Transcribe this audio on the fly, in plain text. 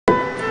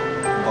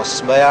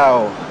Boss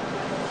Bayaw,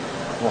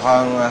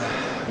 mukhang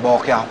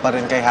bokya pa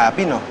rin kay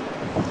Happy, no?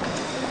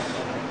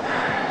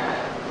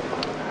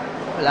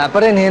 Wala pa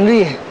rin,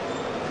 Henry.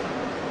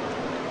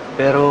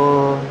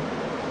 Pero,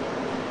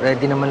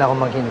 ready naman ako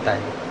maghintay.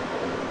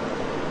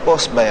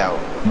 Boss Bayaw,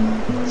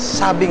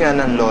 sabi nga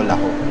ng lola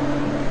ko,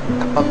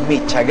 kapag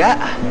may tiyaga,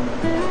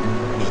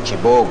 may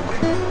chibog.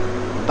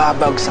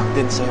 Babagsak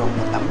din sa'yo ang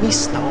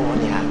matamis na uwan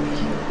ni Happy.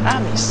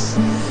 Promise.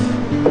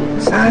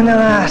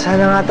 Sana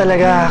nga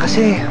talaga.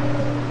 Kasi,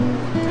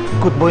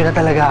 good boy na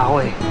talaga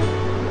ako eh.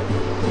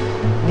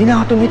 Hindi na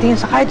ako tumitingin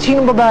sa kahit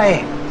sinong babae.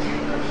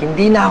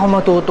 Hindi na ako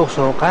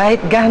matutukso kahit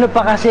gaano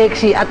pa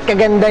ka-sexy at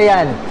kaganda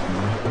yan.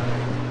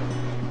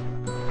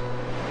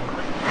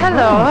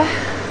 Hello.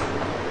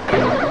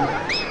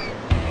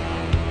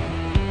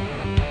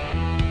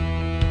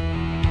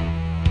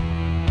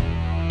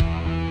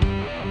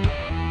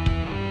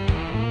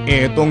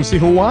 Etong si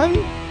Juan,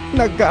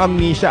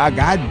 nagka-amnesia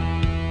agad.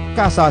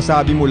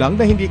 Kasasabi mo lang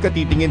na hindi ka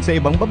titingin sa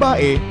ibang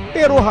babae,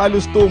 pero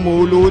halos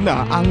tumulo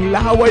na ang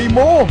laway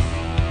mo.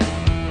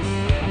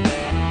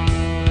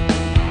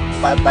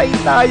 Patay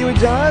tayo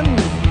dyan.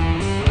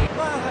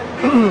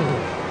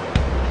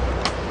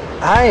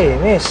 Hi,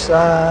 miss.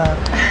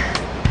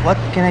 What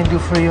can I do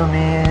for you,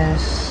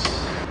 miss?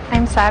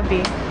 I'm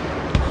Sabi.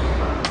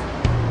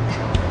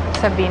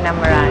 Sabina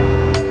Moran.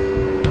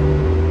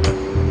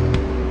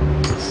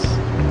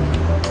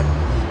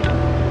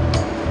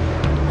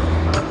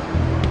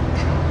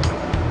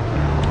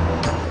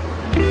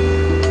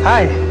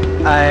 Hi,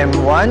 I'm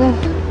Juan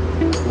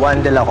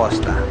de la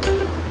Costa.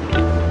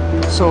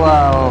 So,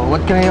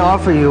 what can I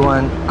offer you?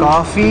 Want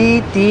coffee,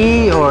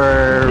 tea,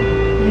 or...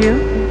 You?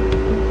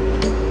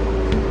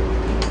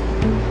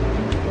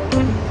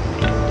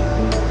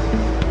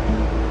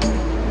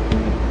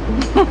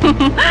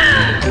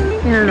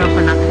 Niloloko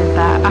na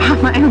kita.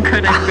 I'm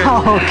good.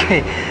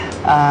 Okay.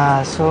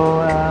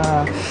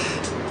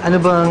 Ano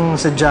bang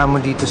sadya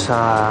mo dito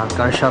sa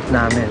car shop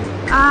namin?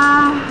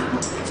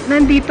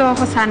 Nandito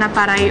ako sana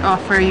para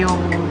i-offer yung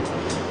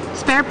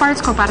spare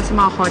parts ko para sa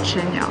mga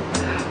kotse niyo.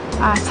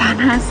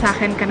 Sana sa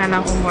akin ka na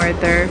lang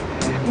umorder.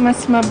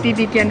 Mas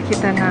mabibigyan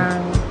kita ng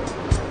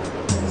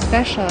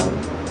special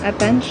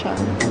attention.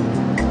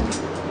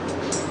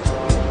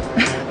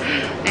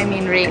 I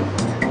mean, rate.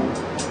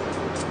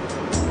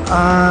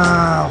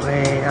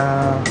 Okay.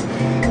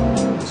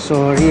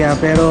 Sorry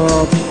pero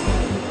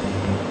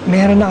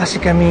meron na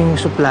kasi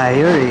kaming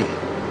supplier eh.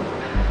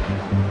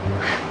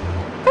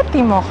 Ba't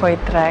di mo ko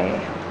i-try?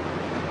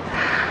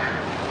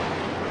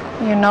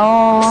 You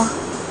know,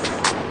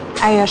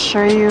 I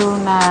assure you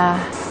na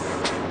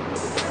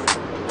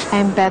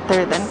I'm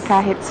better than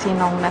kahit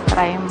sinong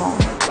na-try mo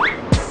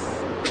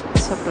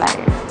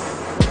supplier.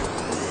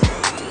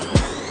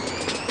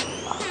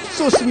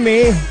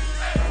 Susme,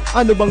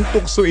 ano bang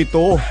tukso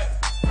ito?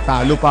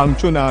 Talo pa ang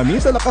tsunami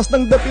sa lakas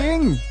ng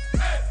dating.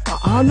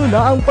 Paano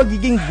na ang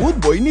pagiging good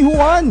boy ni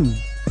Juan?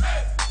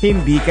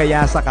 Hindi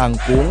kaya sa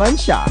kangkungan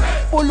siya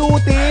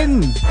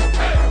pulutin?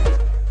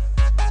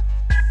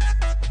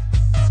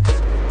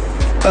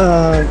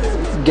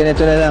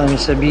 Ganito na lang,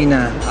 Miss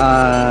Sabina.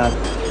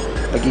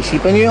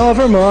 Pag-isipan niyo yung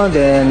offer mo,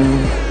 then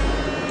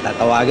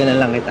tatawagan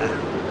na lang kita.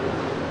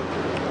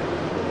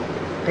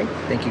 Okay,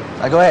 thank you.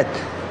 Go ahead.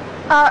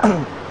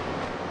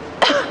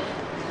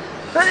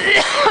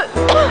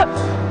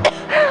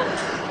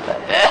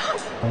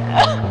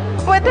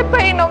 Pwede pa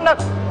inom na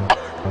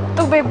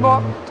tubig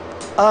mo?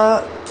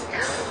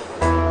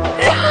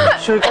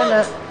 Sure ka na.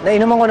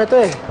 Nainuman ko na to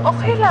eh.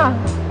 Okay lang.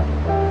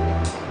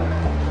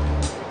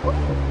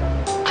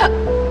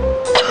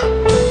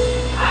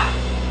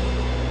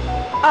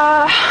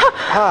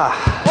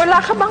 Wala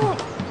ka bang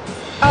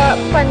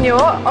panyo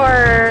or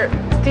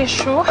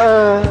tissue?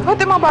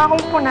 Pwede mo ba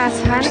akong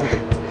punasan?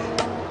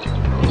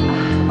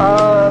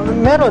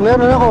 Meron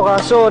ako.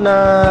 Kaso na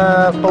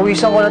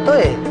pawisan ko na to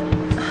eh.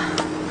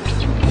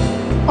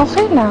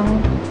 Okay lang.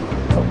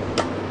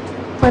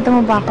 Pwede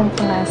mo ba akong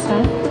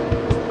punasan?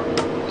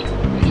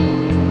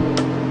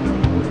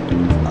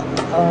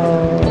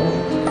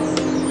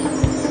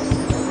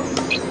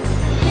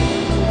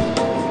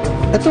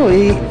 Ito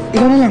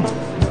ikaw na lang.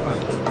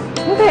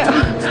 Hindi.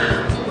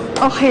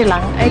 Okay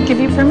lang. I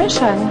give you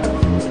permission.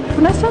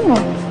 Punasan mo.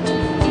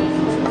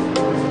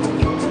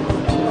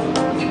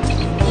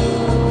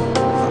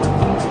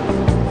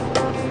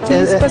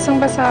 Please,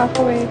 basang-basa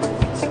ako eh.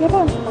 Sige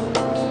lang.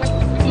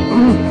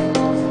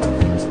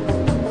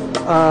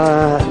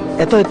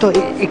 Ito,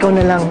 ikaw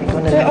na lang.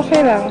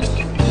 Okay lang.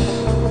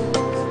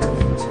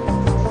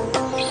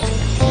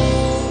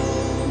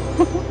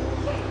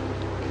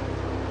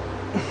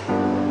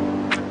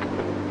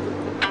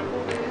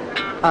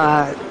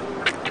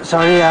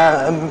 Sorry,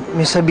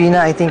 Miss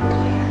Sabina, I think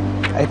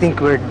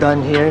we're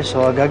done here.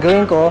 So,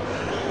 gagawin ko,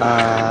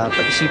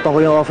 pag-isipan ko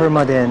yung offer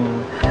mo, then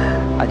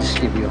I'll just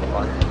give you a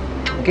call.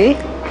 Okay?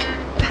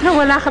 Pero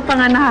wala ka pa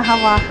nga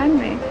nahahawakan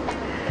eh.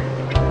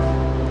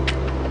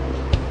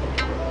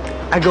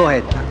 Go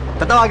ahead.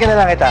 Tatawagan na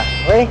lang kita,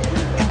 okay?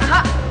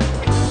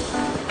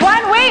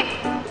 Juan, wait!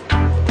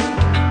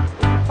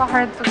 Baka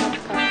hard to look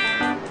for.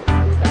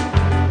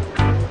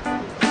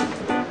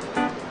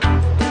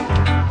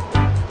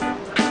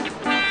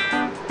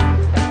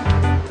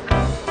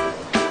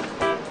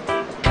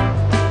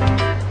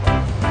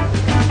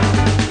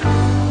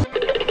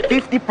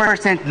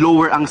 50%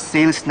 lower ang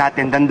sales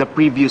natin than the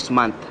previous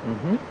month.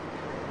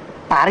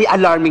 Pare,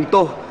 alarming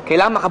to.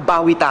 Kailangan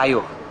makabawi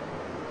tayo.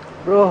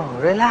 Bro,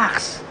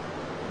 relax.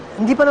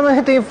 Hindi pa naman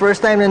ito yung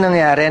first time na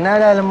nangyari.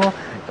 Naalala mo,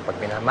 kapag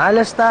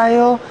minamalas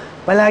tayo,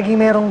 palagi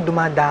merong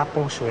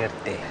dumadapong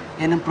swerte.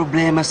 Yan ang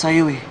problema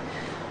sa'yo eh.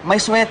 May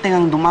swerte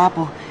ngang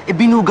dumapo,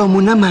 binugaw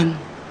mo naman.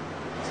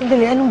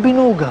 Sandali, anong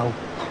binugaw?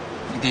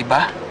 Hindi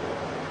ba?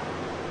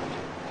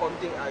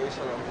 Konting ayos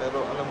lang,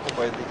 pero alam ko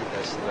pwede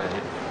i-test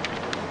drive.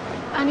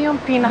 Ano yung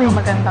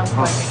pinakamagandang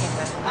pwede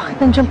kita? Bakit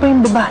nandiyan pa yung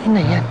babae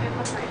na yan?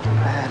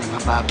 Pare,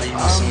 mababa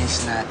yung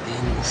sales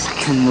natin.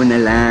 Sakan mo na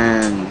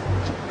lang.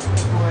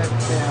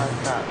 Pwede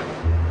yata.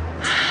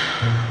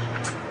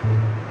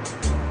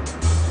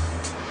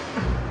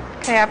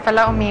 Kaya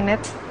pala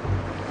uminit.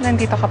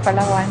 Nandito ka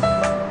pala, Juan.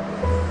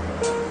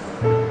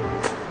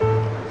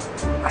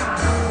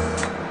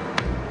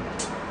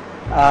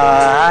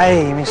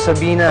 Hi, Miss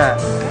Sabina.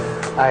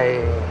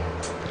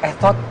 I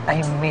thought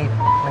I made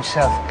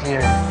myself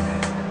clear.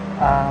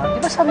 Di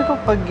ba sabi ko,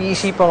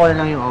 pag-iisipan ko na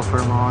lang yung offer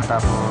mo,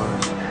 tapos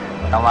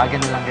tawagan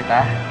na lang kita?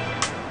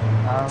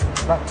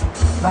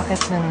 Bakit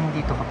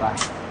nandito ka pa?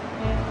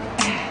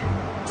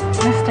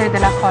 Mr. De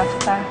La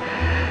Costa,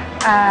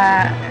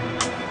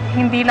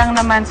 hindi lang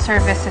naman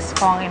services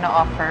ko ang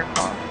ino-offer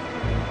ko.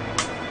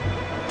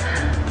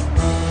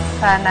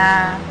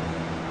 Sana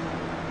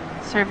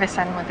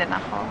servicean mo din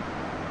ako.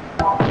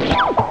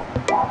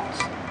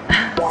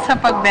 Sa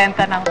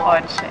pagbenta ng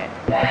kotse.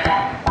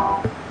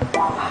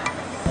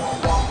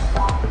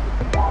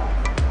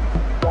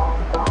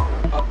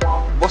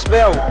 Boss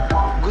Beo,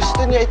 gusto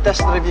niya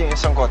i-test drive yung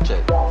isang kotse.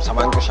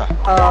 Samahan ko siya.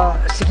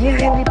 Sige,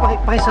 Henry,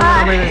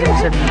 pakisama naman na sa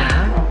Sabina,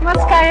 ha?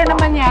 Mas kaya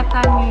naman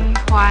yata ni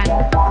Juan.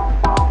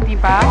 Di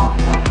ba?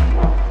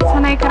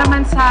 Sanay ka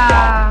naman sa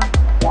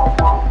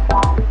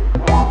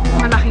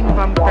malaking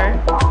bumper.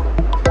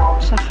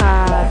 Tsaka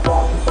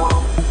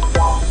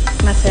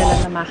masela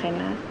na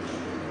makina.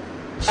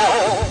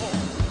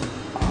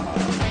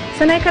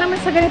 Sanay ka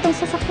naman sa ganitong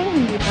sasakyan,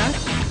 hindi ba?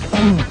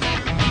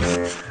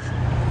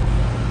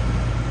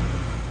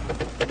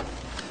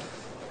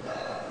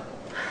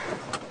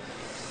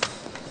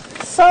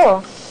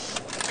 So,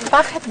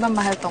 bakit ba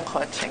mahal tong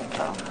coaching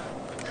to?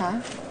 Ha?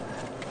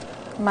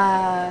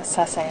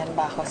 Masasayan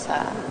ba ako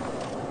sa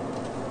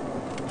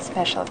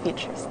special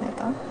features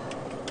nito?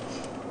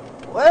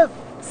 Well,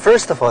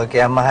 first of all,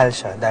 kaya mahal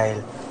siya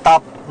dahil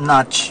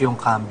top-notch yung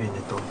cambio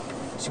nito.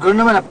 Siguro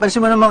naman, napansin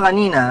mo naman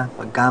kanina,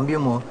 pag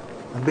cambio mo,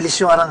 mabilis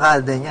yung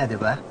arangkada niya,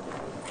 di ba?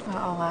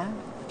 Oo nga.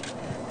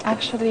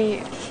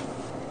 Actually,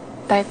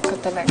 type ko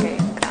talaga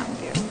yung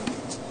cambio.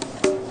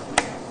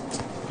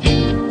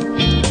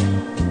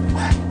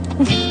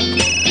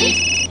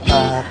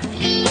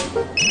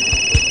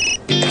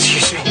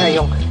 Excuse me na,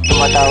 yung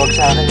tumatawag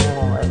sa akin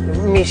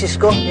yung misis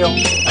ko, yung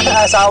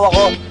asawa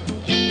ko.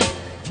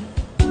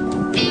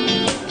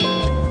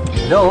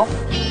 Hello?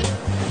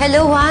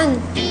 Hello, Juan.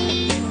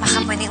 Baka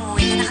pwedeng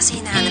umuwi ka na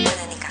kasi hinahanap ko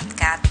na ni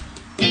Kat.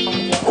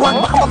 Juan,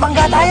 baka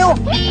mabangga tayo!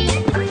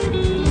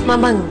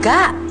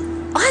 Mamangga?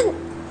 Juan,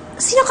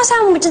 sino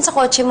kasama mo dyan sa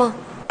kotse mo?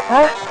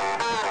 Ha?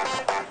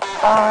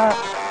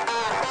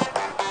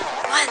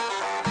 Juan,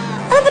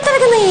 ano ba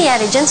talaga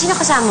nangyayari dyan? Sino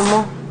kasama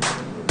mo?